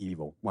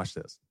evil. Watch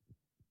this.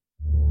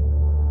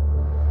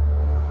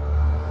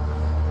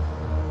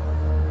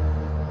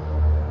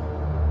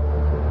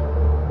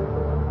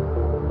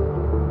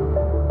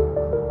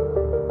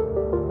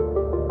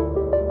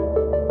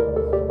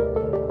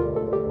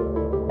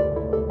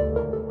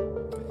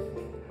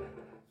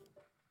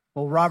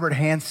 Well, Robert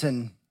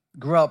Hansen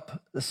grew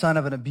up the son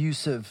of an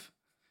abusive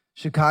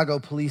Chicago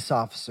police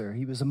officer.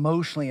 He was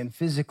emotionally and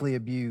physically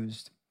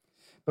abused.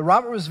 But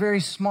Robert was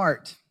very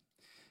smart,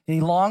 and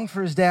he longed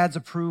for his dad's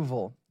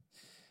approval.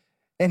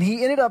 And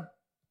he ended up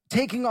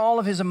taking all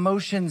of his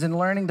emotions and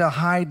learning to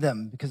hide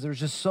them because there was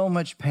just so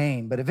much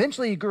pain. But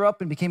eventually he grew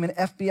up and became an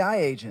FBI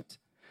agent.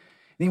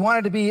 And he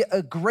wanted to be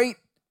a great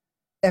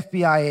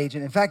FBI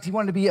agent. In fact, he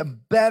wanted to be a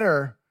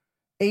better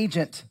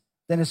agent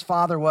than his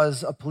father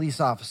was a police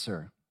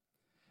officer.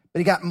 But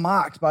he got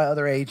mocked by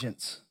other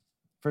agents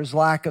for his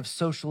lack of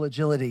social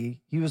agility.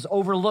 He was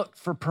overlooked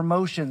for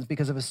promotions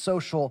because of his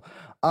social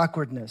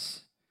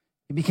awkwardness.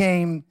 He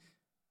became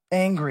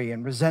angry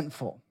and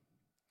resentful.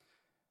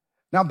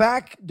 Now,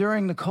 back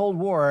during the Cold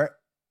War,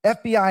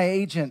 FBI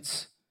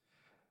agents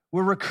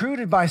were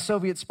recruited by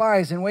Soviet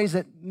spies in ways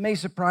that may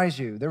surprise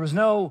you. There was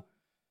no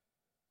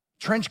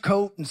trench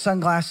coat and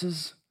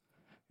sunglasses.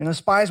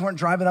 Spies weren't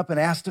driving up in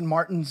Aston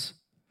Martins.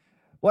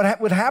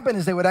 What would happen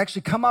is they would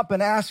actually come up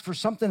and ask for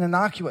something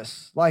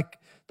innocuous, like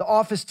the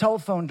office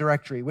telephone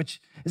directory, which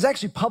is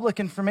actually public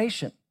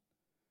information.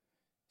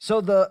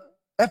 So the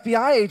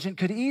FBI agent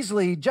could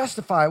easily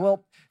justify,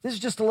 well, this is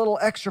just a little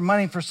extra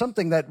money for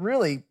something that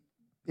really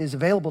is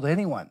available to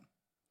anyone.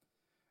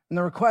 And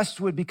the requests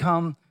would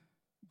become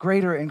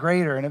greater and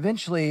greater, and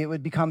eventually it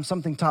would become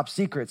something top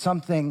secret,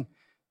 something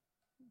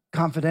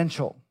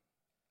confidential.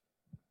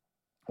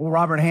 Well,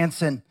 Robert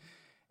Hansen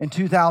in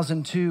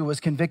 2002 was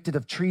convicted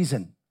of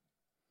treason.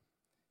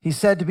 He's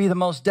said to be the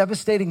most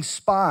devastating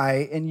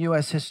spy in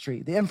U.S.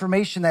 history. The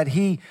information that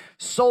he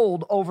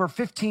sold over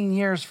 15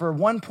 years for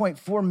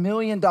 $1.4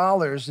 million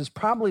is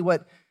probably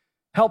what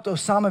helped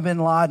Osama bin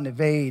Laden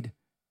evade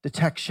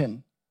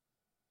detection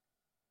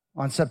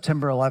on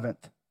September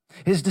 11th.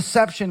 His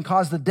deception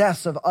caused the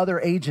deaths of other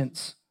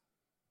agents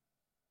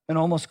and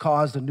almost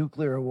caused a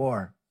nuclear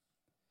war.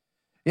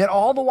 Yet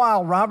all the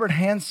while, Robert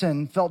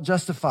Hansen felt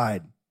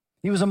justified.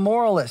 He was a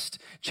moralist,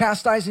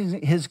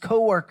 chastising his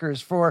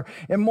coworkers for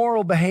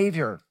immoral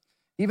behavior,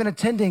 even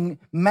attending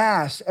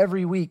mass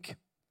every week,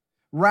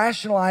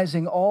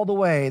 rationalizing all the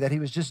way that he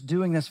was just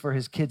doing this for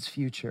his kids'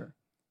 future.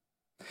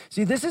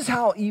 See, this is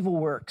how evil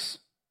works.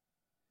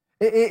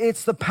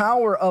 It's the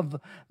power of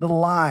the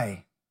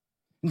lie.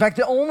 In fact,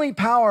 the only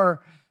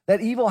power that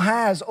evil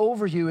has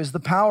over you is the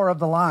power of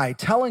the lie,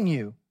 telling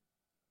you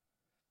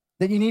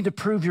that you need to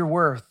prove your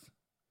worth,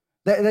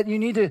 that you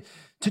need to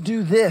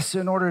do this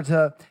in order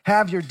to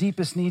have your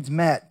deepest needs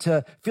met,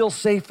 to feel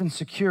safe and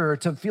secure,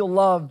 to feel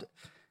loved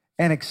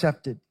and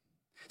accepted.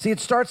 See, it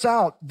starts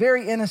out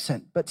very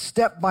innocent, but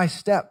step by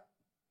step,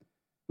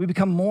 we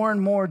become more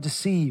and more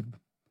deceived,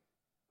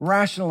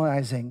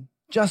 rationalizing,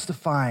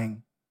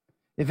 justifying,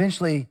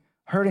 eventually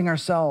hurting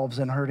ourselves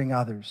and hurting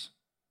others,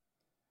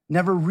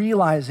 never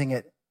realizing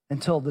it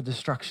until the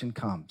destruction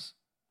comes.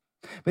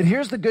 But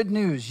here's the good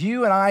news.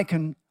 You and I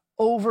can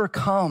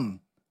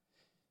overcome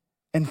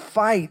and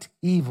fight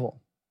evil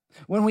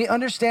when we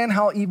understand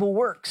how evil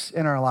works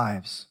in our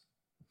lives.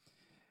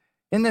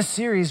 In this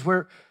series,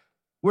 we're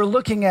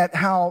looking at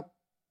how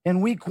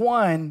in week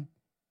 1,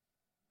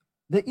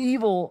 the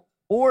evil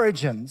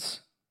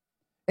origins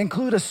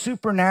include a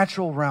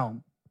supernatural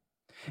realm.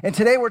 And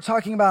today we're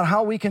talking about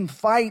how we can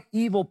fight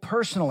evil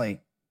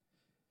personally.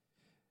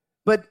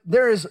 But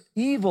there is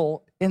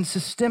evil in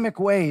systemic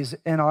ways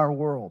in our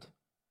world.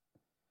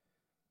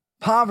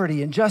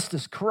 Poverty,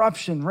 injustice,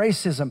 corruption,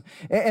 racism.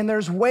 And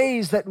there's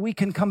ways that we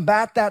can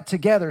combat that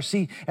together.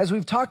 See, as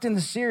we've talked in the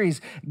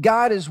series,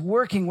 God is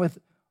working with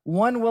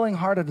one willing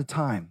heart at a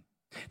time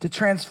to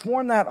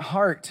transform that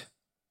heart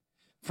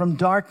from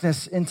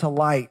darkness into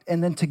light.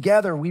 And then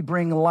together we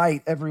bring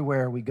light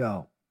everywhere we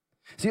go.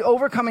 See,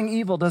 overcoming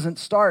evil doesn't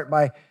start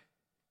by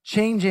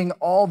changing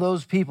all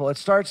those people. It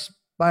starts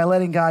by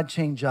letting God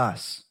change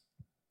us.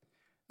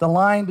 The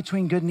line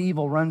between good and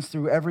evil runs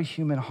through every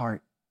human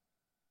heart.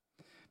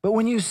 But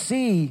when you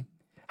see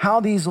how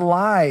these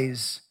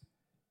lies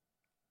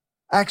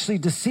actually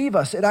deceive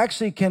us, it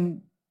actually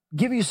can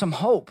give you some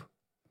hope.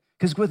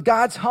 Because with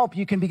God's help,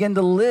 you can begin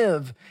to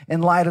live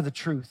in light of the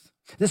truth.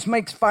 This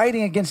makes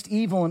fighting against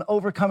evil and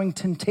overcoming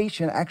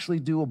temptation actually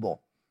doable.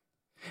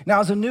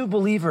 Now, as a new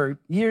believer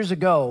years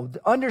ago,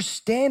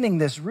 understanding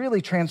this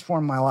really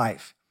transformed my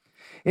life.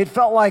 It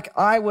felt like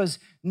I was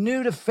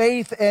new to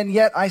faith, and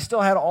yet I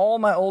still had all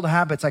my old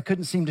habits I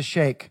couldn't seem to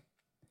shake.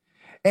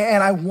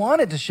 And I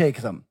wanted to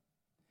shake them.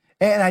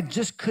 And I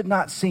just could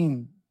not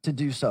seem to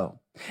do so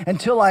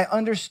until I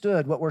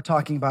understood what we're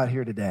talking about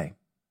here today.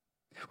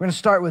 We're going to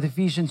start with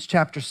Ephesians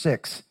chapter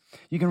 6.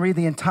 You can read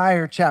the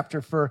entire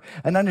chapter for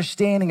an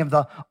understanding of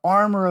the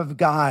armor of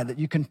God that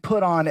you can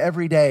put on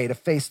every day to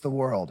face the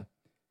world.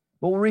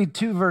 But we'll read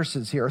 2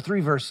 verses here, or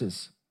 3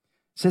 verses.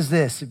 says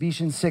this,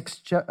 Ephesians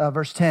 6,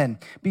 verse 10,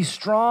 be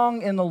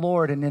strong in the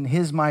Lord and in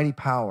his mighty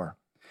power.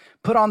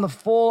 Put on the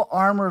full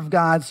armor of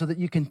God so that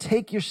you can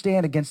take your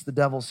stand against the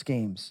devil's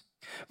schemes.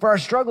 For our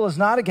struggle is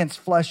not against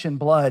flesh and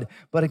blood,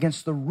 but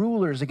against the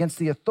rulers, against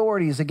the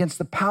authorities, against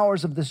the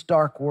powers of this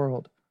dark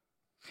world,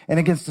 and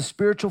against the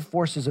spiritual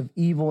forces of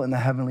evil in the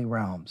heavenly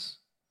realms.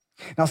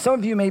 Now, some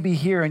of you may be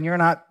here and you're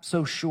not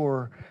so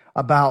sure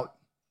about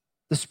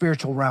the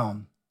spiritual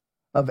realm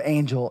of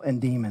angel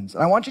and demons.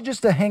 And I want you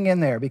just to hang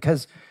in there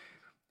because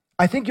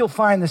I think you'll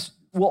find this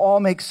will all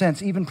make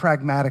sense, even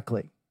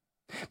pragmatically.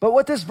 But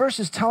what this verse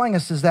is telling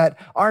us is that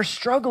our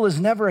struggle is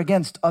never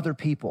against other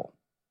people.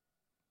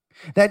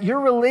 That your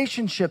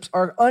relationships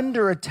are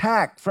under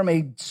attack from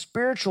a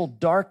spiritual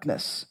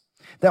darkness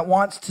that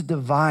wants to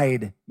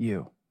divide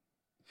you.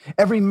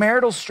 Every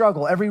marital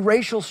struggle, every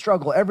racial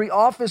struggle, every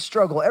office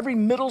struggle, every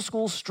middle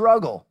school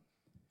struggle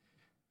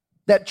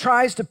that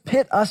tries to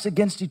pit us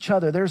against each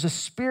other, there's a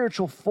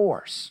spiritual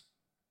force.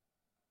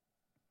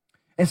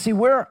 And see,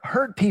 we're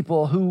hurt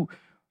people who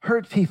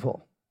hurt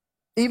people,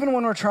 even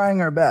when we're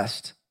trying our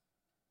best.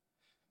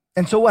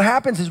 And so what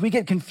happens is we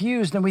get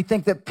confused and we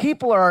think that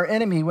people are our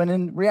enemy, when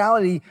in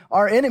reality,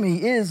 our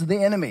enemy is the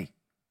enemy,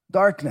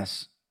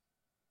 darkness.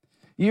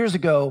 Years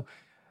ago,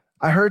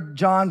 I heard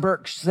John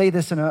Burke say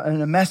this in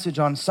a message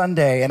on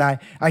Sunday, and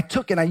I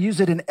took it and I use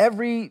it in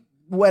every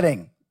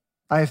wedding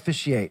I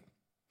officiate.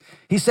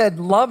 He said,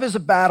 love is a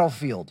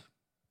battlefield.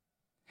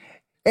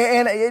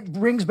 And it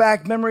brings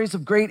back memories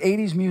of great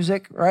 80s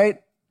music,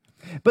 right?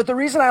 But the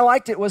reason I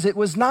liked it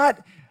was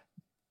not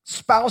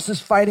spouses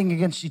fighting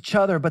against each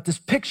other, but this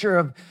picture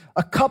of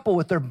a couple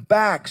with their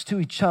backs to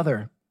each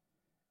other,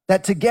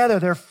 that together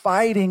they're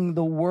fighting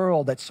the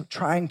world that's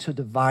trying to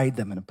divide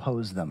them and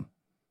oppose them.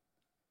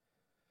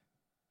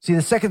 See,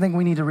 the second thing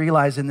we need to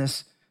realize in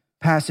this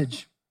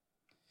passage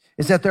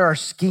is that there are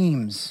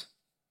schemes,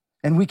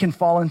 and we can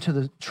fall into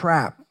the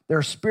trap. There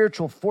are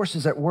spiritual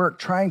forces at work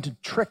trying to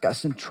trick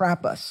us and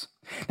trap us.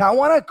 Now, I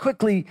want to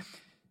quickly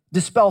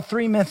dispel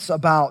 3 myths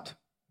about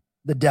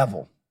the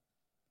devil.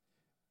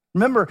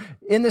 Remember,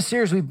 in this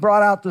series, we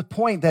brought out the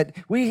point that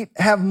we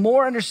have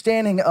more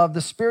understanding of the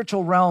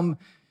spiritual realm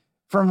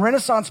from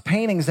Renaissance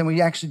paintings than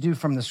we actually do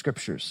from the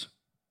scriptures.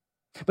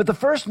 But the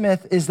first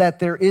myth is that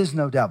there is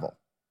no devil.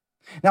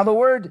 Now, the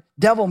word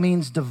devil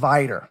means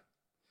divider.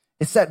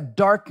 It's that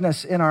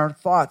darkness in our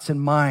thoughts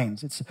and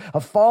minds. It's a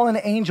fallen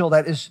angel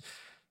that is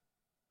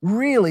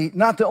really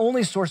not the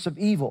only source of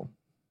evil,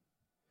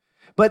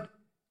 but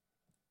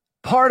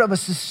part of a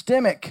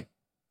systemic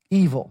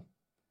evil.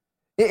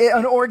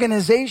 An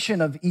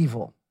organization of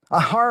evil, a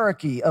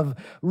hierarchy of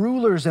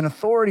rulers and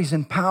authorities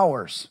and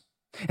powers.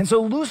 And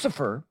so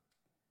Lucifer,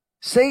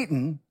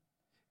 Satan,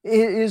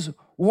 is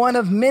one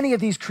of many of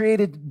these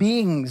created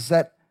beings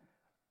that,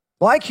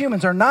 like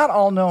humans, are not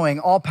all-knowing,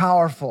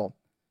 all-powerful,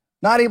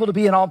 not able to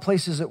be in all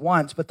places at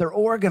once, but they're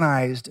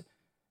organized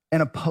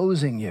and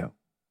opposing you.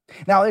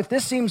 Now, if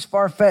this seems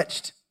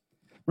far-fetched,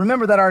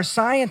 remember that our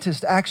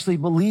scientists actually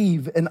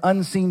believe in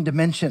unseen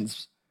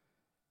dimensions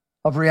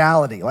of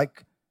reality,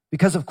 like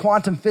because of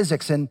quantum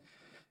physics and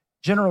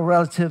general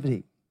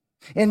relativity.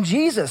 And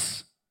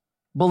Jesus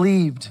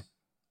believed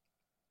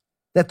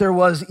that there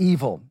was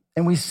evil,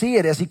 and we see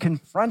it as he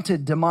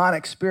confronted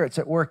demonic spirits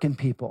at work in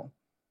people.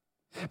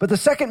 But the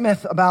second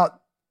myth about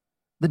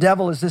the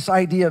devil is this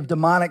idea of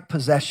demonic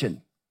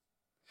possession.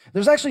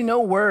 There's actually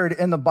no word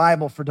in the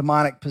Bible for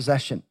demonic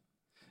possession.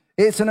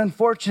 It's an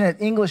unfortunate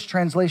English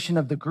translation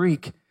of the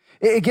Greek.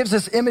 It gives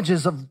us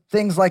images of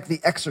things like The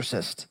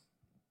Exorcist.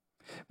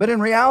 But in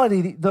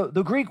reality,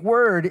 the Greek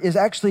word is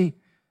actually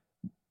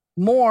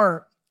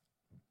more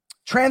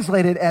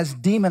translated as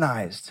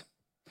demonized.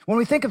 When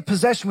we think of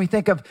possession, we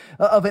think of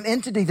an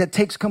entity that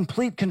takes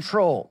complete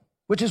control,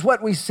 which is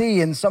what we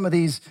see in some of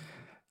these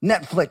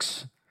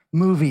Netflix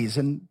movies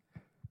and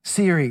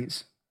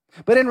series.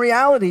 But in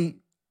reality,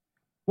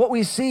 what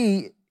we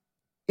see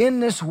in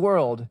this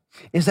world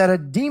is that a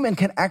demon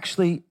can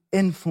actually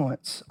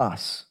influence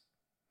us.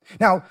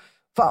 Now,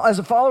 as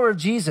a follower of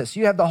Jesus,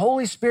 you have the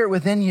Holy Spirit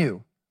within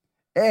you,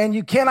 and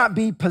you cannot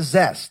be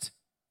possessed.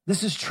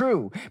 This is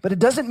true, but it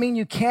doesn't mean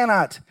you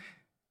cannot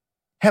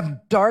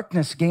have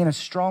darkness gain a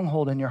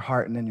stronghold in your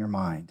heart and in your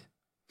mind.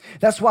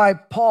 That's why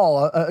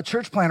Paul, a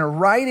church planner,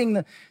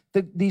 writing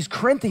these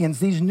Corinthians,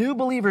 these new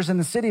believers in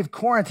the city of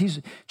Corinth,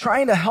 he's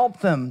trying to help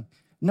them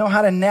know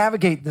how to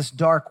navigate this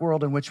dark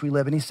world in which we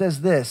live. And he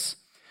says this,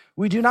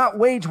 we do not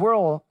wage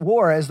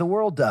war as the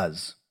world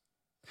does.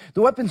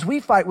 The weapons we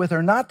fight with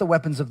are not the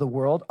weapons of the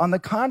world. On the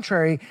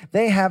contrary,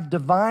 they have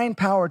divine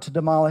power to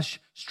demolish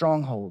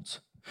strongholds.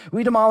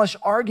 We demolish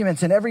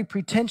arguments and every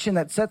pretension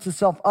that sets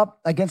itself up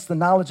against the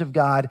knowledge of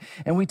God,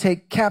 and we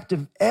take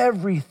captive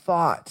every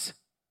thought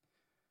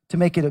to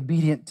make it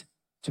obedient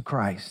to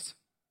Christ.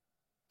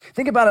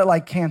 Think about it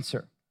like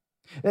cancer.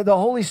 The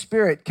Holy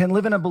Spirit can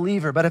live in a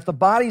believer, but if the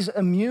body's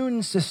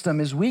immune system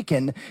is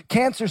weakened,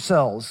 cancer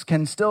cells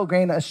can still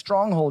gain a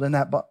stronghold in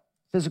that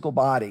physical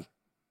body.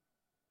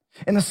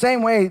 In the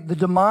same way, the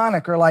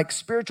demonic are like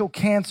spiritual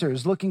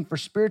cancers looking for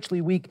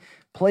spiritually weak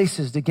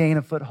places to gain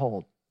a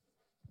foothold.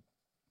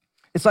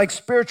 It's like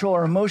spiritual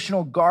or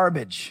emotional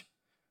garbage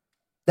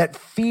that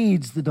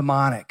feeds the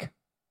demonic.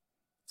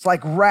 It's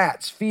like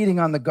rats feeding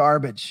on the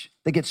garbage.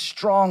 They get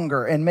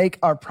stronger and make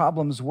our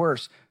problems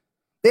worse.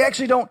 They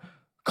actually don't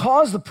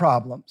cause the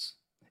problems.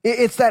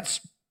 It's that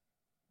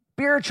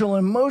spiritual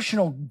and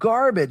emotional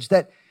garbage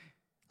that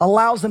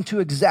allows them to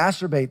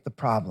exacerbate the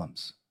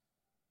problems.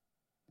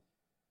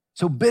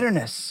 So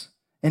bitterness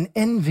and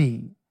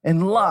envy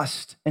and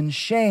lust and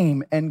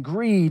shame and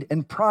greed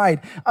and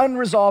pride,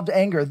 unresolved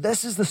anger,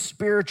 this is the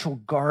spiritual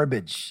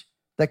garbage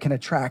that can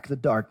attract the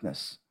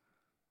darkness.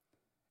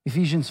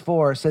 Ephesians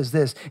 4 says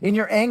this, in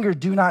your anger,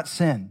 do not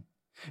sin.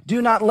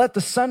 Do not let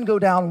the sun go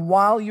down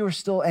while you are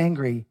still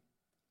angry,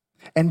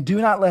 and do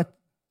not let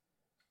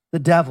the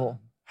devil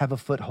have a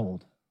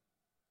foothold.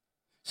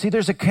 See,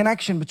 there's a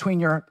connection between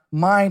your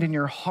mind and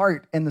your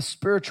heart and the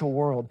spiritual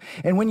world.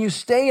 And when you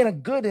stay in a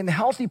good and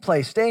healthy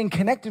place, staying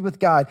connected with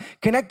God,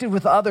 connected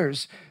with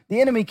others, the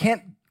enemy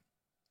can't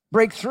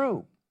break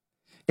through.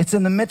 It's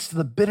in the midst of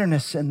the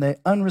bitterness and the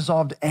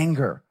unresolved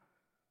anger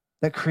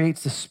that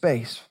creates the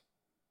space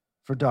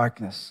for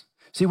darkness.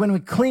 See, when we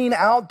clean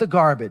out the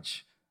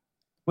garbage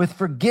with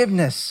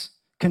forgiveness,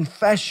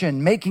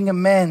 confession, making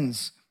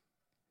amends,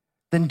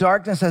 then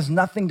darkness has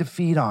nothing to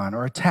feed on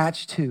or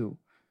attach to.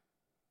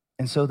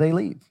 And so they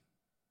leave.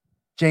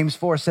 James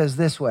 4 says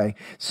this way,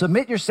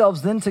 submit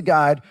yourselves then to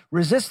God,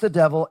 resist the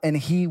devil, and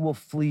he will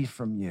flee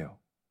from you.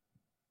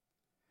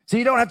 So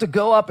you don't have to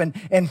go up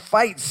and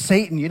fight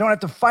Satan. You don't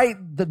have to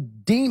fight the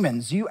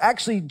demons. You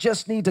actually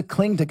just need to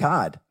cling to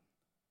God.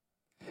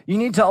 You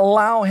need to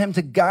allow him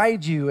to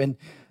guide you and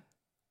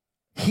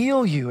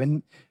heal you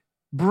and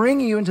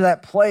bring you into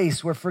that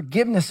place where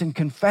forgiveness and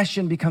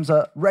confession becomes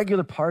a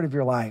regular part of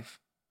your life.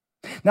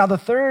 Now, the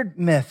third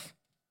myth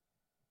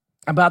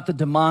about the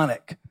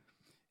demonic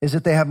is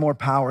that they have more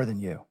power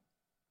than you.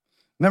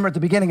 Remember at the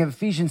beginning of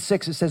Ephesians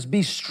 6, it says,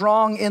 be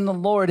strong in the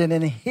Lord and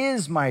in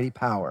his mighty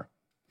power.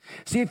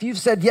 See, if you've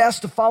said yes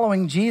to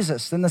following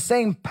Jesus, then the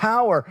same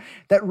power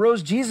that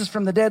rose Jesus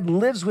from the dead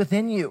lives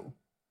within you.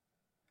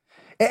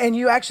 And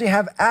you actually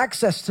have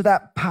access to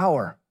that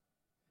power.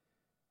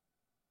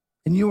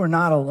 And you are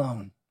not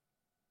alone.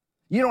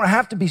 You don't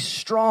have to be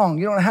strong.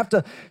 You don't have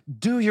to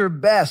do your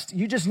best.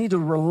 You just need to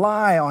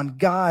rely on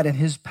God and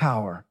his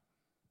power,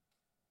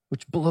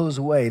 which blows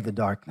away the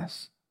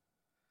darkness.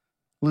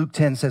 Luke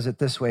 10 says it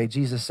this way.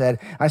 Jesus said,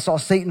 I saw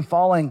Satan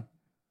falling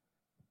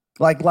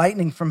like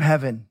lightning from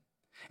heaven,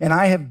 and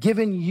I have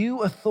given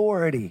you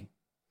authority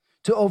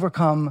to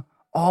overcome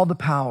all the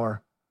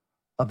power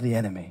of the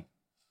enemy.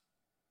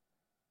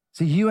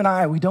 See, you and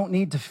I, we don't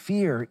need to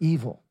fear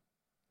evil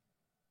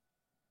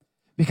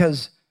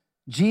because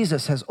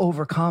Jesus has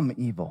overcome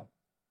evil.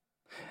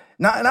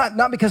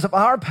 Not because of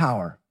our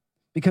power,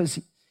 because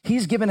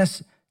he's given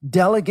us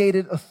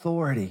delegated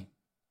authority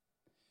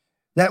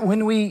that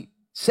when we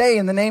say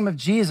in the name of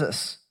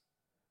Jesus,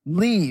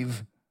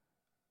 leave,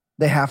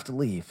 they have to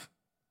leave.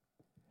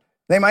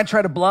 They might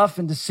try to bluff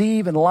and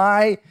deceive and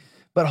lie,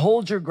 but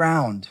hold your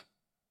ground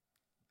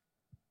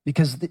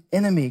because the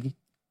enemy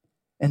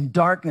and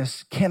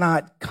darkness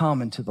cannot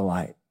come into the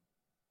light.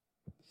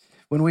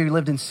 When we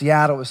lived in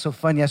Seattle, it was so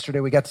fun yesterday.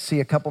 We got to see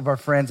a couple of our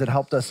friends that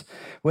helped us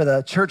with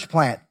a church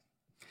plant.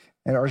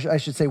 Or I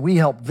should say we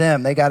helped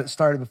them. They got it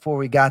started before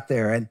we got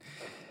there. And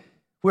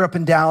we're up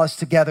in Dallas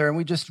together, and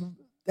we just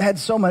had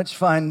so much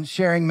fun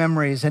sharing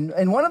memories.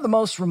 And one of the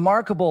most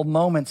remarkable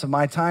moments of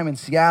my time in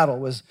Seattle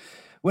was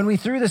when we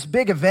threw this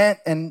big event,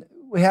 and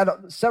we had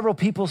several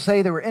people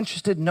say they were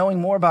interested in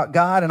knowing more about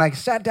God. And I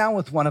sat down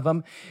with one of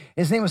them.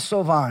 His name was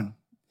Sovan.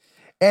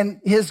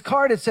 And his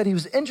card had said he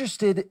was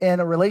interested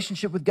in a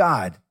relationship with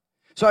God.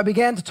 So I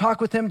began to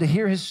talk with him to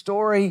hear his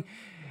story.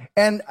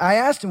 And I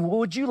asked him, well,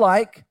 would you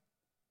like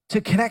to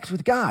connect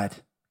with God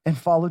and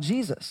follow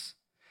Jesus?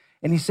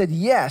 And he said,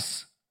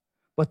 yes,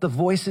 but the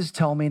voices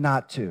tell me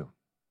not to.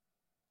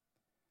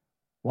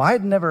 Well, I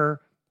had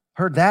never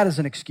heard that as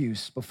an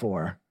excuse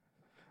before.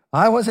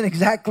 I wasn't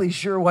exactly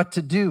sure what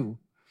to do.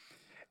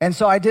 And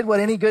so I did what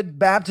any good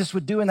Baptist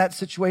would do in that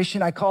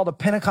situation. I called a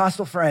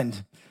Pentecostal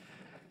friend.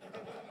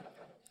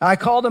 I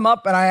called him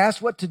up and I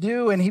asked what to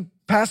do, and he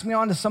passed me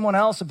on to someone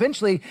else.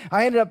 Eventually,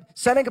 I ended up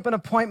setting up an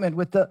appointment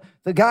with the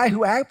guy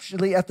who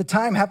actually at the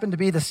time happened to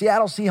be the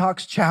Seattle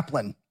Seahawks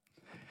chaplain.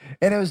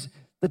 And it was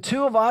the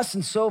two of us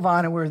and Sovan,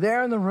 and we were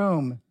there in the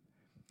room,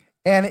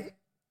 and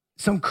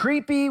some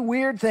creepy,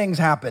 weird things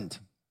happened.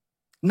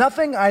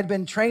 Nothing I'd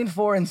been trained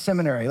for in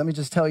seminary, let me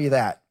just tell you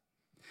that.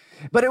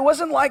 But it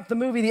wasn't like the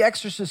movie The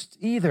Exorcist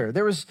either.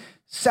 There was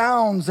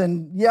sounds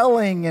and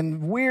yelling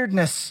and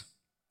weirdness.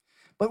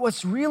 But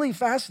what's really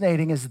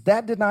fascinating is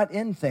that did not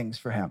end things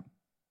for him.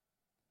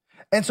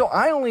 And so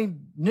I only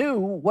knew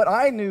what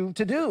I knew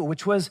to do,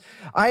 which was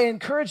I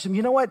encouraged him,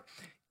 you know what?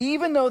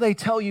 Even though they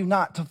tell you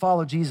not to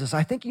follow Jesus,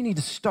 I think you need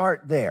to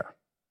start there.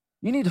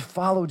 You need to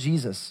follow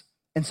Jesus.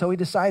 And so he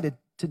decided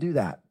to do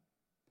that.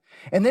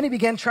 And then he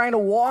began trying to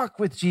walk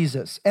with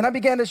Jesus. And I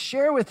began to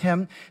share with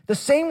him the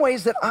same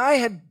ways that I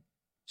had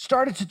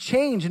started to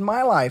change in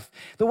my life,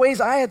 the ways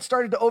I had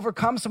started to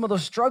overcome some of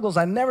those struggles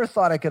I never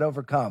thought I could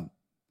overcome.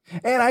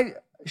 And I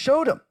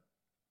showed him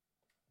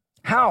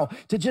how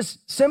to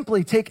just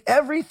simply take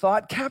every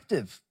thought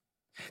captive,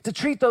 to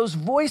treat those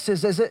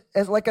voices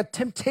as like a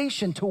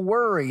temptation to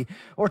worry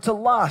or to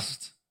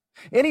lust.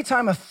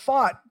 Anytime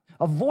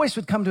a voice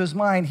would come to his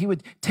mind, he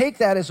would take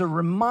that as a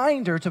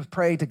reminder to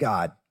pray to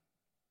God.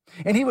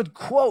 And he would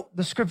quote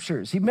the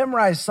scriptures. He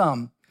memorized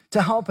some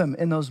to help him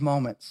in those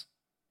moments.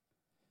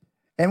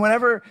 And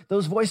whenever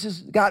those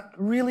voices got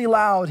really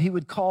loud, he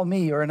would call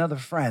me or another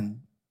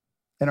friend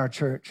in our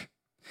church.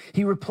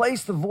 He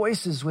replaced the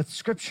voices with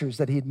scriptures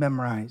that he had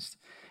memorized.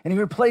 And he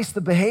replaced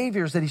the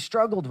behaviors that he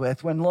struggled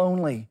with when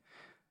lonely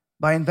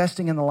by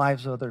investing in the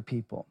lives of other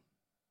people.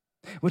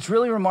 What's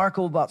really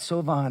remarkable about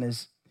Sovan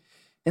is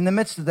in the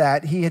midst of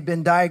that, he had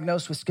been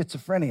diagnosed with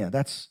schizophrenia.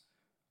 That's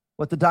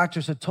what the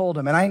doctors had told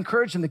him. And I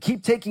encouraged him to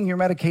keep taking your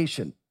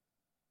medication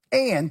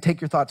and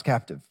take your thoughts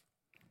captive.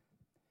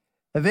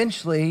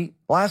 Eventually,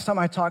 last time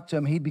I talked to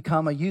him, he'd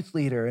become a youth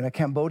leader in a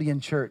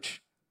Cambodian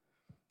church.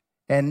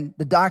 And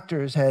the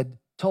doctors had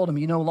told him,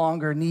 you no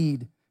longer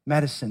need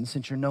medicine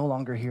since you're no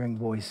longer hearing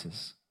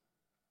voices.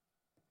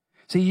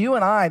 See, you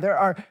and I, there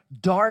are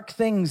dark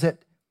things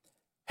that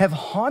have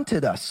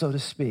haunted us, so to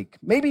speak,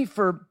 maybe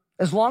for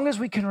as long as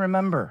we can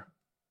remember.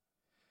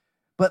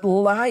 But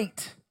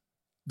light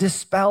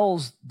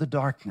dispels the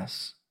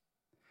darkness.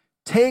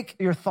 Take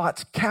your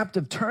thoughts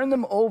captive. Turn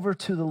them over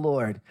to the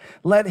Lord.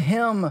 Let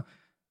him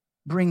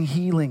bring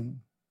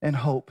healing and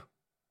hope.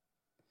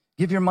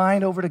 Give your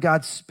mind over to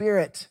God's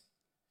Spirit.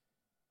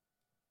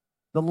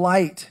 The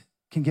light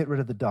can get rid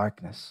of the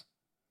darkness.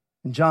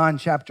 In John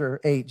chapter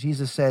 8,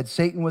 Jesus said,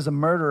 Satan was a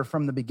murderer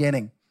from the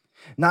beginning,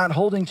 not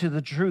holding to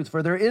the truth,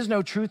 for there is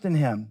no truth in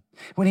him.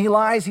 When he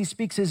lies, he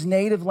speaks his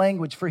native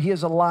language, for he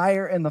is a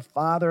liar and the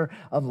father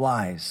of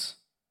lies.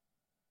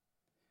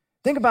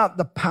 Think about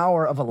the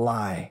power of a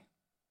lie.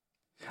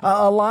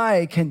 A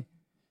lie can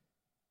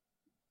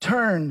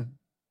turn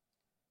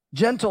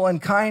gentle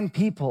and kind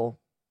people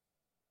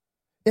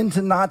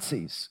into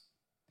Nazis.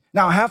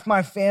 Now, half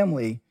my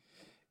family,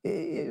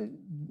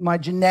 my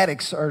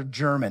genetics are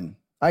German.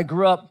 I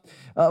grew up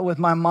with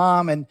my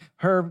mom and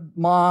her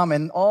mom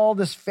and all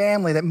this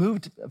family that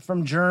moved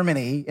from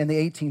Germany in the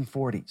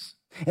 1840s.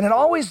 And it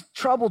always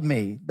troubled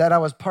me that I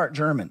was part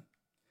German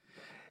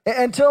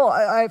until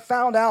I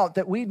found out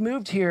that we'd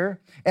moved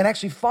here and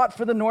actually fought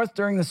for the North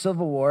during the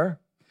Civil War.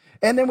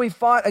 And then we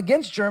fought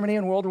against Germany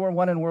in World War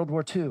I and World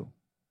War II.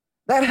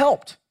 That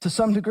helped to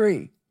some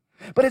degree.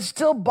 But it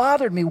still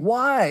bothered me.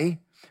 Why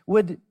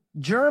would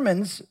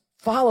Germans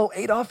follow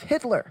Adolf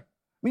Hitler?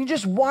 I mean, you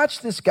just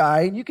watch this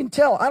guy, and you can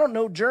tell, I don't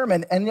know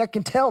German, and I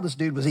can tell this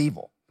dude was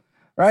evil,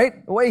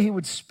 right? The way he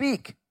would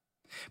speak.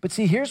 But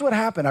see, here's what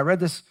happened. I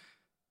read this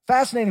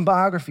fascinating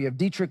biography of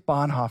Dietrich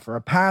Bonhoeffer,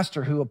 a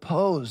pastor who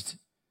opposed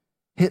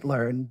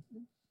Hitler and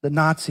the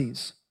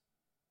Nazis.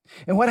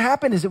 And what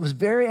happened is it was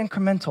very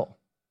incremental.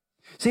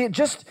 See, it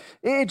just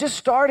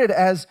started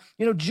as,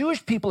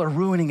 Jewish people are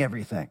ruining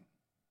everything.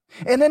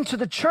 And then to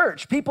the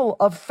church, people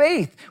of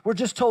faith were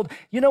just told,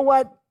 you know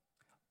what?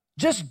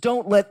 Just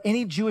don't let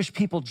any Jewish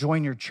people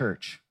join your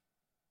church.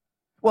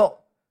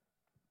 Well,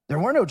 there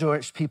were no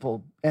Jewish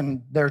people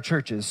in their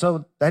churches,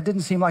 so that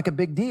didn't seem like a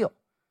big deal.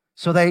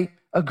 So they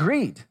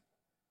agreed.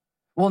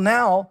 Well,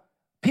 now,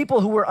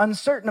 people who were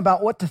uncertain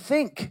about what to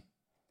think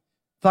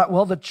thought,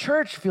 well, the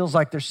church feels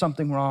like there's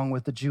something wrong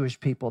with the Jewish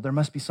people. There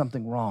must be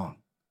something wrong.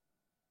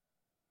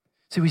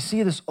 See, we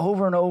see this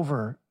over and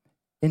over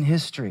in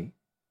history.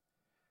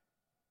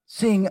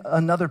 Seeing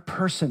another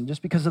person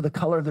just because of the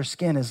color of their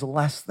skin is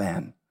less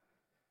than.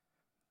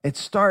 It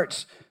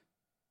starts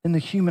in the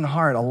human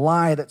heart, a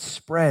lie that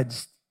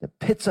spreads, that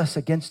pits us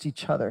against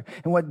each other.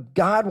 And what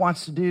God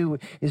wants to do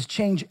is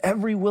change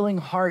every willing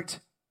heart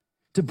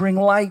to bring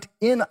light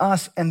in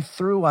us and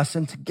through us,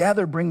 and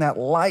together bring that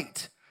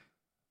light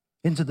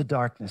into the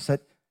darkness. That,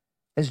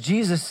 as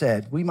Jesus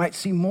said, we might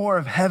see more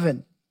of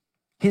heaven,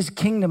 his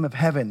kingdom of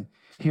heaven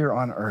here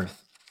on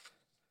earth.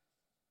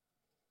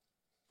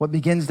 What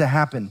begins to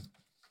happen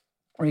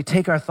when we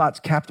take our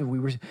thoughts captive,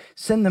 we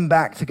send them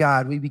back to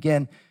God, we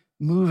begin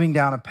moving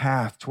down a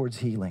path towards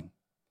healing.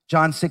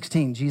 John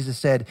 16, Jesus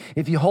said,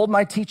 if you hold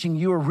my teaching,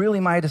 you are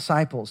really my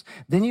disciples.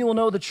 Then you will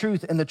know the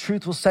truth, and the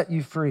truth will set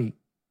you free.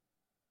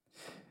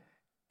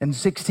 And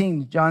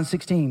John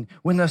 16,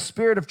 when the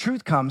Spirit of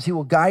truth comes, he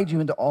will guide you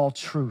into all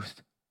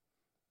truth.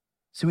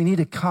 So we need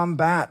to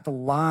combat the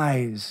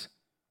lies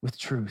with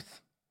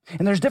truth.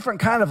 And there's different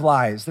kind of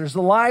lies. There's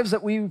the lies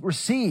that we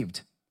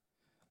received.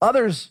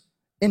 Others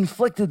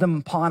inflicted them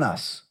upon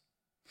us.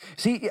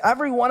 See,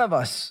 every one of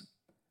us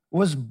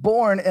was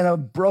born in a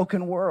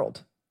broken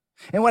world.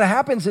 And what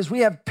happens is we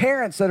have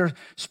parents that are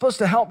supposed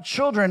to help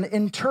children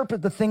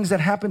interpret the things that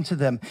happen to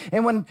them.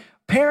 And when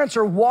parents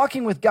are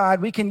walking with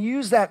God, we can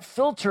use that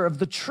filter of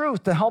the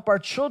truth to help our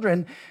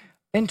children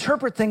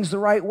interpret things the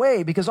right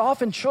way, because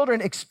often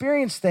children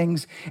experience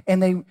things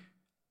and they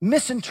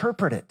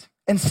misinterpret it.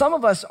 And some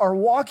of us are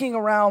walking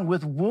around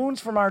with wounds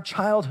from our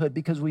childhood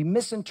because we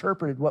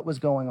misinterpreted what was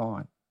going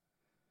on.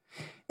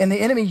 And the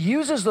enemy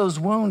uses those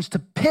wounds to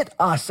pit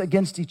us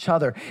against each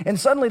other. And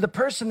suddenly the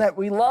person that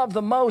we love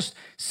the most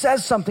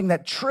says something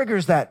that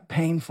triggers that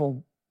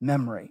painful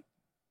memory.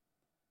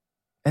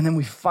 And then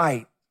we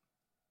fight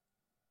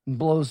and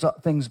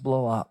things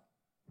blow up.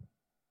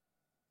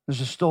 There's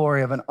a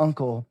story of an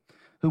uncle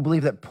who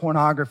believed that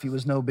pornography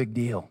was no big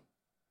deal.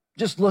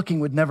 Just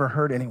looking would never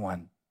hurt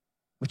anyone,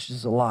 which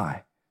is a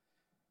lie.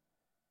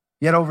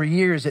 Yet over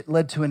years, it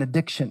led to an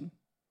addiction.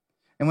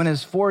 And when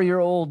his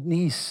 4-year-old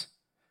niece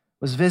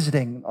was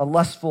visiting, a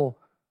lustful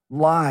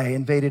lie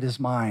invaded his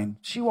mind.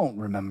 She won't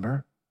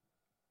remember.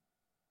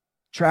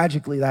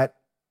 Tragically, that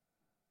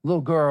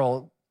little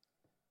girl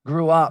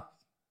grew up,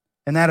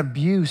 and that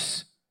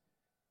abuse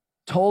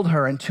told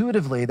her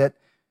intuitively that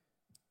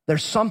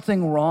there's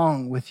something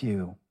wrong with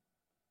you.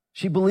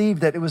 She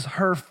believed that it was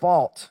her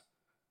fault.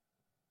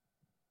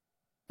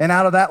 And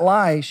out of that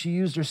lie, she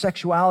used her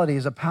sexuality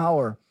as a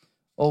power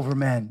over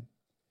men.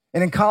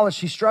 And in college,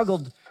 she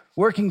struggled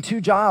working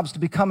 2 jobs to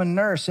become a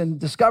nurse and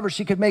discovered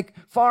she could make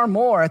far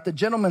more at the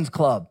gentleman's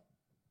club.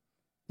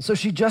 So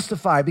she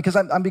justified, because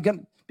I'm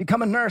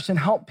become a nurse and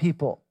help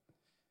people.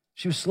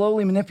 She was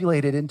slowly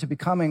manipulated into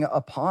becoming a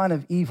pawn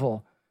of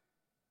evil,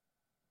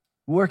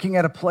 working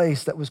at a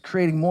place that was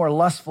creating more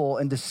lustful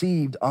and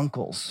deceived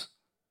uncles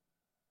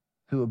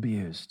who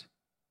abused.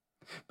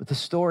 But the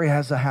story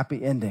has a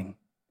happy ending.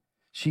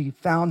 She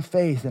found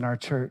faith in our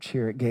church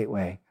here at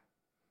Gateway.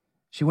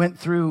 She went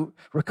through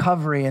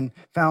recovery and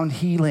found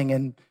healing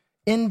and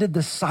ended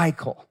the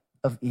cycle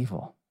of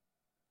evil,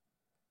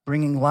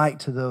 bringing light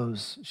to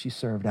those she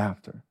served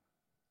after.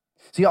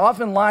 See,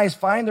 often lies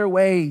find their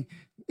way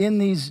in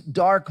these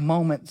dark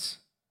moments.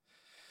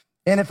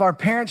 And if our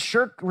parents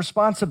shirk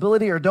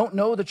responsibility or don't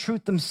know the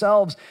truth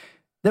themselves,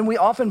 then we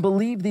often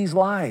believe these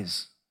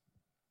lies.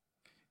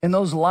 And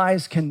those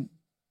lies can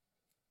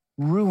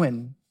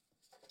ruin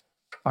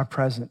our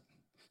present.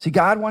 See,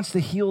 God wants to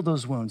heal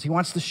those wounds. He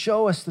wants to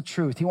show us the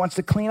truth. He wants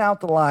to clean out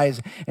the lies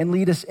and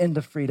lead us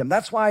into freedom.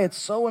 That's why it's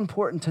so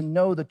important to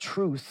know the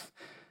truth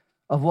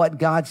of what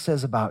God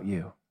says about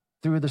you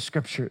through the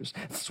scriptures.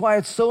 That's why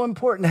it's so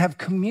important to have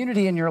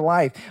community in your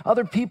life,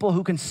 other people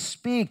who can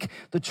speak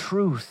the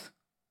truth.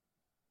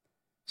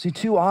 See,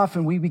 too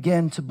often we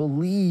begin to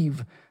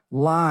believe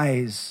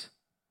lies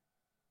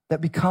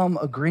that become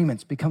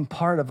agreements, become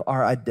part of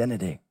our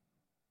identity.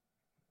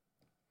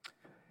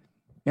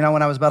 You know,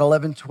 when I was about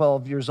 11,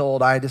 12 years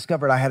old, I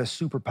discovered I had a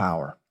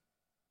superpower.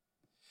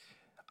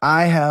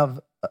 I have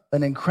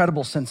an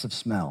incredible sense of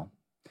smell.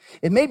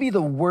 It may be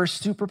the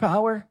worst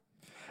superpower,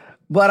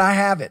 but I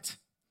have it.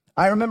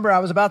 I remember I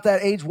was about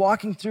that age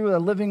walking through a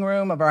living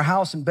room of our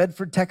house in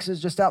Bedford,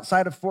 Texas, just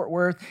outside of Fort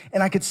Worth,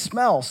 and I could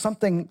smell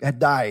something had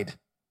died.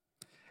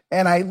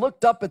 And I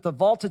looked up at the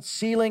vaulted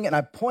ceiling and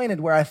I pointed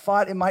where I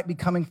thought it might be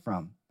coming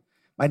from.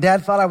 My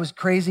dad thought I was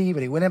crazy,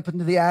 but he went up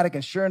into the attic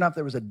and sure enough,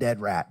 there was a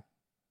dead rat.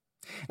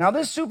 Now,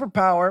 this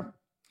superpower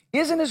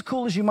isn't as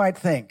cool as you might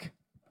think.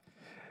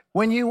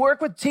 When you work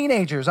with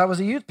teenagers, I was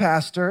a youth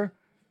pastor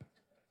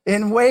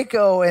in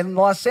Waco and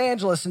Los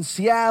Angeles and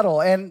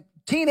Seattle, and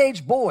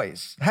teenage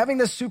boys, having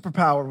this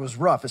superpower was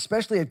rough,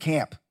 especially at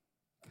camp.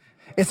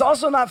 It's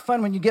also not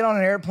fun when you get on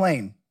an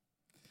airplane.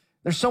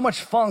 There's so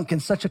much funk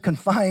in such a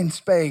confined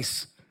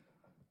space.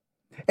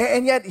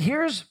 And yet,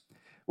 here's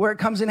where it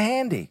comes in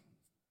handy.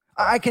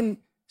 I can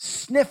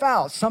sniff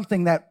out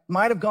something that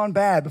might have gone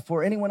bad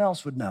before anyone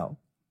else would know.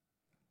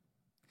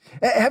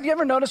 Have you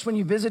ever noticed when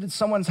you visited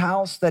someone's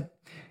house that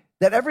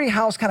every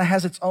house kind of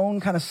has its own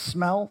kind of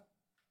smell?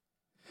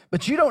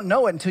 But you don't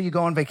know it until you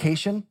go on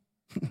vacation.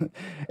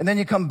 And then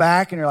you come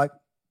back and you're like,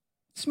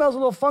 it smells a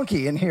little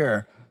funky in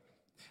here.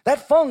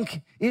 That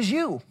funk is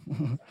you.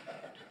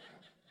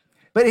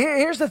 But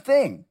here's the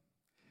thing.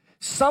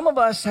 Some of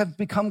us have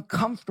become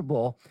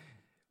comfortable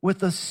with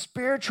the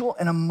spiritual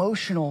and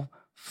emotional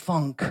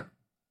funk.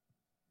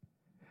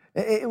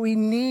 We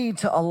need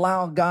to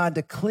allow God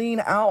to clean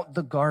out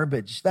the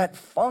garbage. That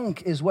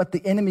funk is what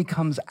the enemy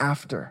comes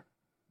after.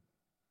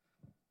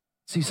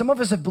 See, some of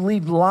us have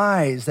believed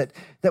lies that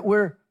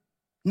we're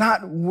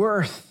not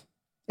worth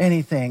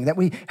anything, that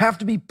we have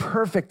to be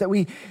perfect,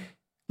 that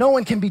no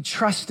one can be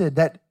trusted,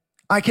 that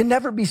I can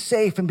never be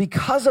safe. And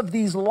because of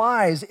these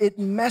lies, it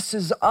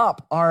messes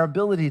up our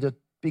ability to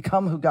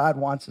become who God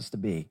wants us to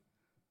be.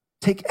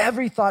 Take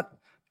every thought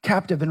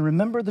captive and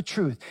remember the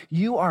truth.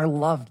 You are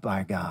loved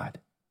by God.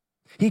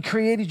 He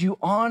created you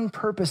on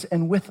purpose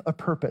and with a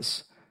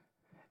purpose.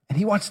 And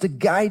he wants to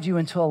guide you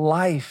into a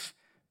life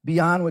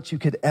beyond what you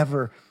could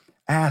ever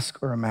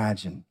ask or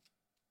imagine.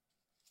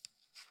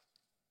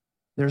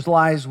 There's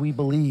lies we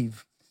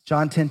believe.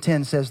 John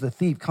 10:10 says, the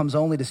thief comes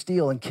only to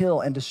steal and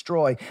kill and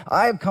destroy.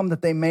 I have come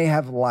that they may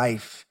have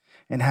life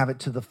and have it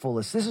to the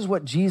fullest. This is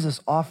what Jesus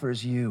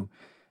offers you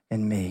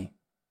and me.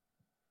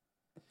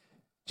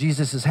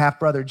 Jesus'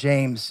 half-brother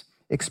James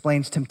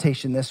explains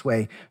temptation this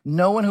way.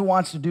 No one who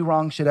wants to do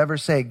wrong should ever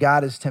say,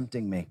 God is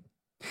tempting me.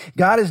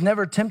 God is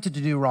never tempted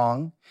to do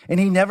wrong, and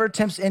he never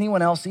tempts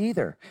anyone else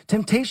either.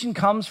 Temptation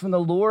comes from the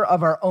lure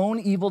of our own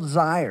evil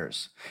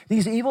desires.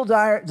 These evil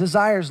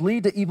desires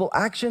lead to evil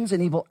actions,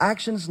 and evil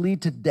actions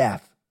lead to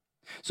death.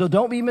 So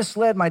don't be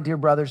misled, my dear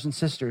brothers and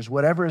sisters.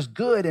 Whatever is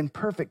good and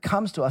perfect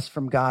comes to us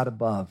from God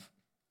above.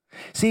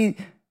 See,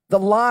 the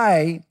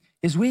lie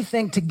is we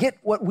think to get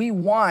what we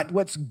want,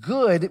 what's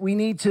good, we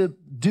need to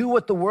do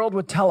what the world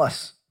would tell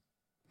us.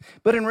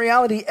 But in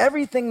reality,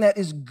 everything that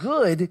is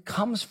good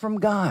comes from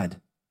God.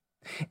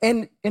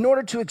 And in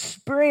order to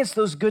experience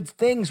those good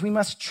things, we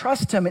must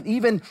trust him and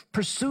even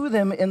pursue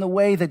them in the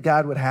way that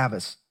God would have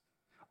us.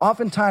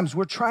 Oftentimes,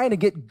 we're trying to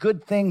get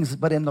good things,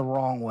 but in the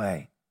wrong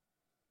way.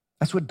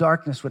 That's what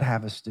darkness would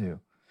have us do.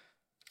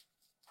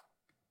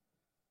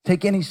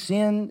 Take any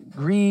sin,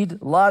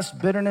 greed, lust,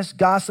 bitterness,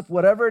 gossip,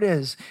 whatever it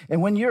is,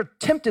 and when you're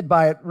tempted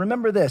by it,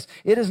 remember this: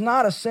 it is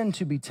not a sin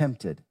to be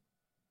tempted.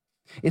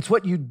 It's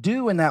what you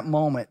do in that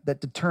moment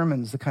that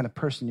determines the kind of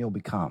person you'll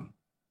become.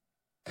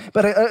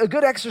 But a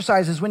good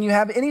exercise is when you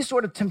have any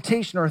sort of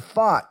temptation or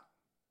thought,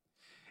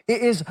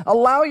 it is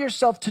allow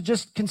yourself to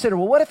just consider,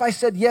 well, what if I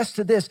said yes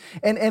to this,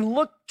 and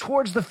look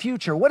towards the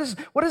future? What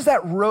does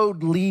that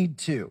road lead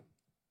to?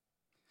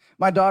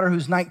 My daughter,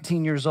 who's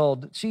 19 years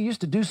old, she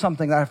used to do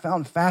something that I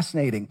found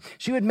fascinating.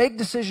 She would make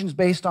decisions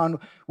based on,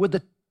 would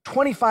the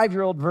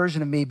 25-year-old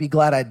version of me be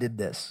glad I did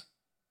this?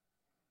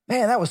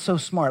 Man, that was so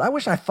smart. I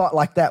wish I thought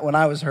like that when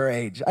I was her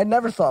age. I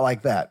never thought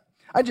like that.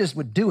 I just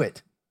would do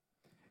it.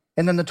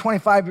 And then the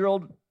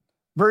 25-year-old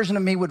version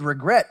of me would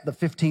regret the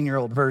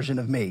 15-year-old version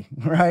of me,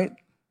 right?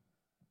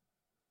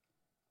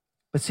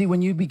 But see,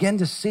 when you begin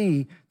to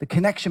see the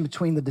connection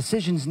between the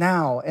decisions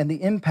now and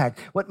the impact,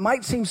 what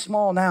might seem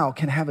small now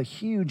can have a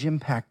huge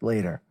impact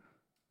later.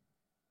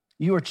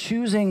 You are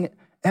choosing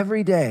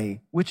every day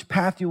which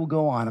path you will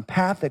go on, a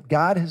path that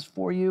God has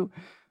for you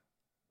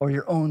or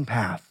your own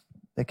path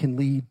that can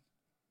lead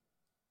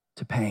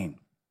to pain.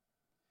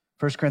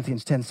 1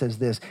 Corinthians 10 says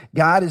this: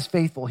 God is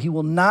faithful. He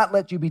will not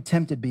let you be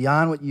tempted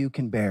beyond what you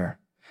can bear.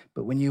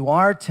 But when you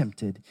are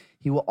tempted,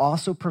 he will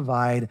also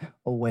provide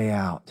a way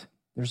out.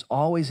 There's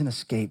always an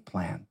escape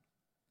plan.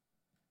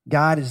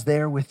 God is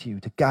there with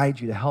you to guide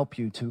you, to help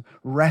you, to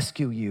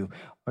rescue you.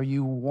 Are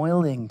you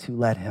willing to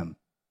let him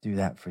do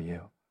that for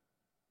you?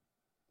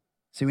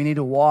 See, we need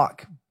to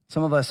walk.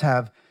 Some of us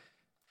have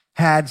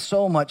had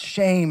so much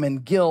shame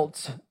and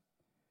guilt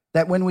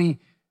that when we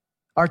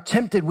are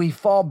tempted, we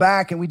fall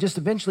back and we just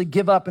eventually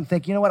give up and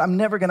think, you know what, I'm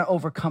never going to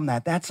overcome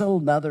that. That's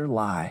another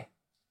lie.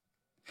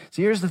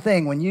 So here's the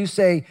thing. When you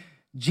say,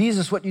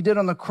 Jesus, what you did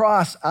on the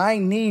cross, I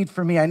need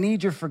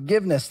your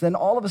forgiveness, then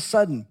all of a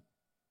sudden,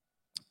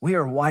 we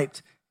are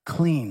wiped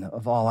clean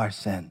of all our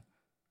sin.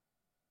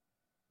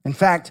 In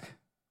fact,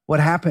 what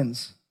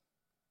happens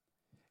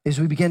is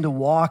we begin to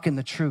walk in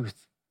the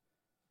truth.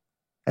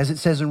 As it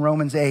says in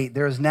Romans 8,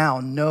 there is now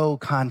no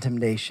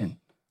condemnation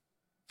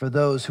for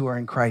those who are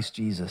in Christ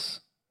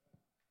Jesus.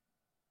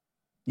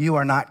 You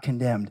are not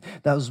condemned.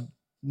 Those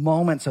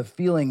moments of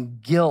feeling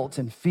guilt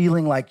and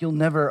feeling like you'll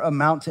never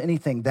amount to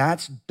anything,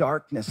 that's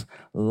darkness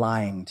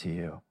lying to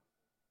you.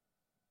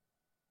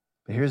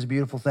 But here's a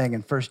beautiful thing.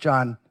 In 1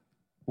 John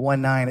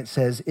 1:9, it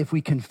says, if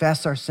we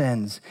confess our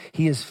sins,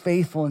 he is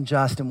faithful and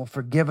just and will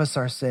forgive us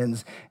our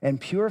sins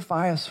and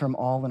purify us from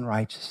all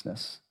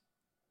unrighteousness.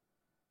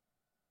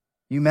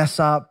 You mess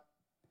up,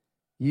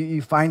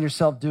 you find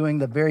yourself doing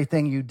the very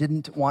thing you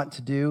didn't want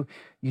to do,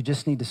 you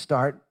just need to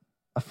start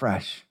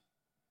afresh.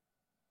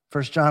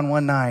 1 John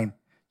 1:9,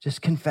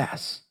 just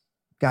confess.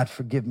 God,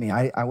 forgive me.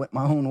 I went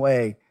my own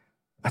way.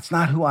 That's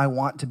not who I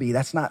want to be.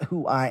 That's not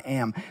who I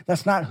am.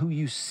 That's not who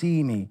you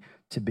see me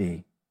to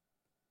be.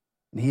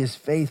 And he is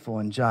faithful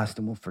and just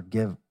and will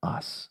forgive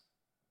us.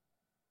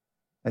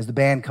 As the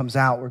band comes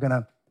out, we're going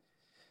to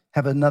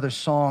have another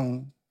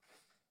song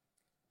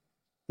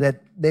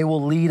that they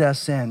will lead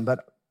us in. But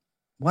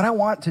what I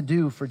want to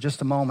do for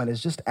just a moment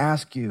is just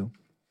ask you,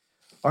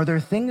 are there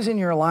things in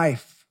your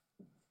life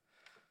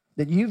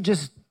that you've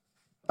just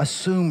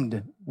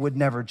assumed would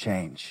never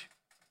change?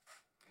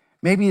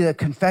 Maybe the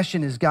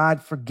confession is,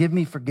 God, forgive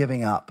me for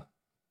giving up.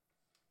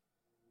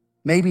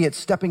 Maybe it's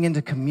stepping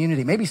into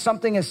community. Maybe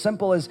something as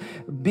simple as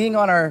being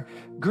on our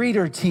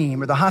greeter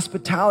team or the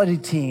hospitality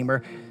team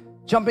or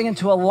jumping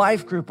into a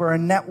life group or a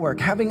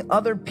network, having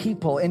other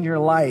people in your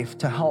life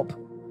to help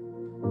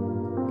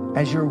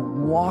as you're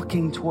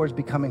walking towards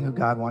becoming who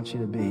God wants you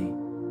to be.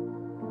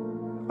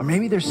 Or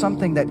maybe there's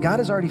something that God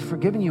has already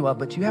forgiven you of,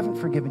 but you haven't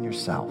forgiven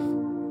yourself.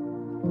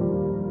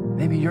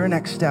 Maybe your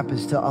next step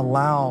is to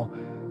allow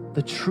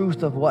the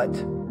truth of what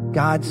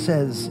God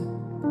says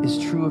is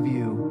true of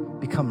you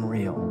become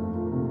real.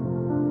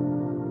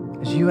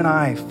 As you and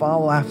I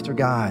follow after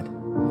God,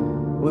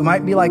 we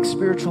might be like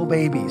spiritual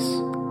babies.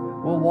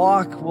 We'll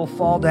walk, we'll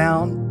fall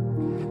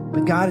down,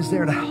 but God is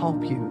there to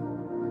help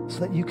you so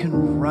that you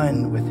can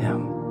run with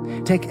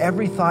him. Take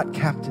every thought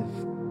captive.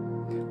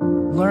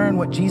 Learn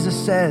what Jesus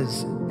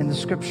says in the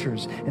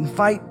scriptures and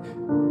fight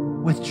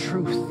with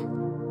truth.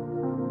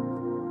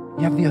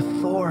 You have the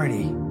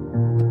authority,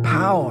 the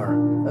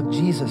power of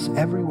Jesus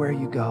everywhere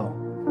you go.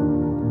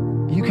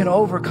 You can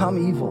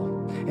overcome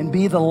evil and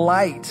be the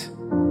light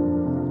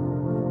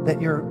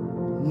that your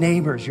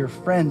neighbors, your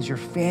friends, your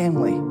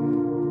family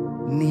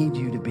need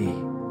you to be.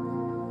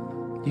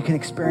 You can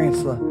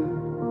experience the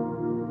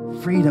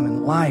freedom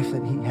and life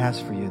that he has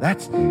for you.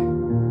 That's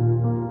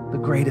the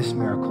greatest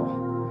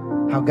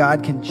miracle, how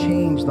God can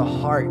change the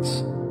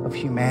hearts of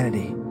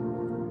humanity.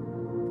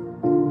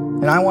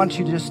 And I want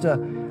you just to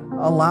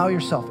allow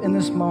yourself in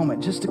this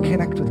moment just to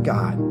connect with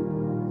God.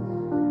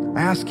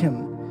 Ask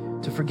him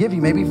to forgive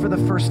you, maybe for the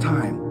first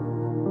time.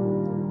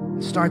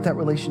 Start that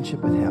relationship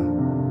with him.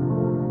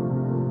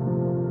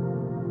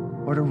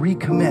 Or to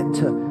recommit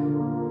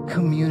to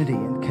community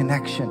and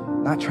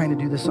connection, not trying to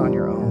do this on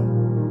your own.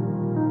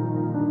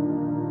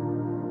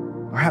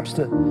 Perhaps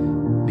to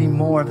be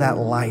more of that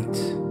light.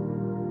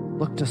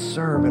 Look to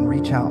serve and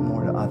reach out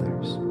more to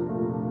others.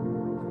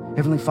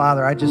 Heavenly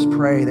Father, I just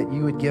pray that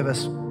you would give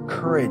us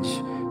courage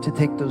to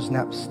take those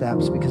next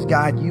steps, because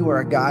God, you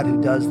are a God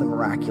who does the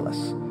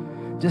miraculous.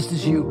 Just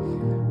as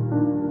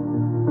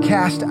you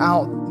cast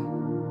out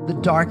the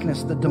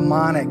darkness, the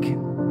demonic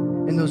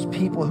in those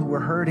people who were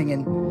hurting,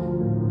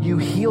 and you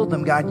healed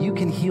them, God, you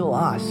can heal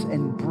us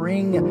and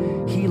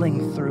bring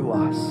healing through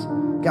us.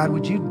 God,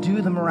 would you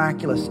do the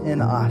miraculous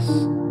in us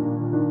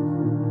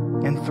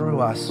and through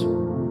us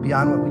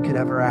beyond what we could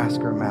ever ask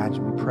or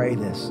imagine? We pray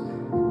this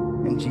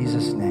in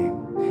Jesus' name.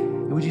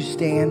 And would you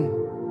stand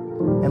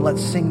and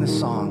let's sing the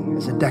song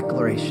as a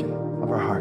declaration of our heart.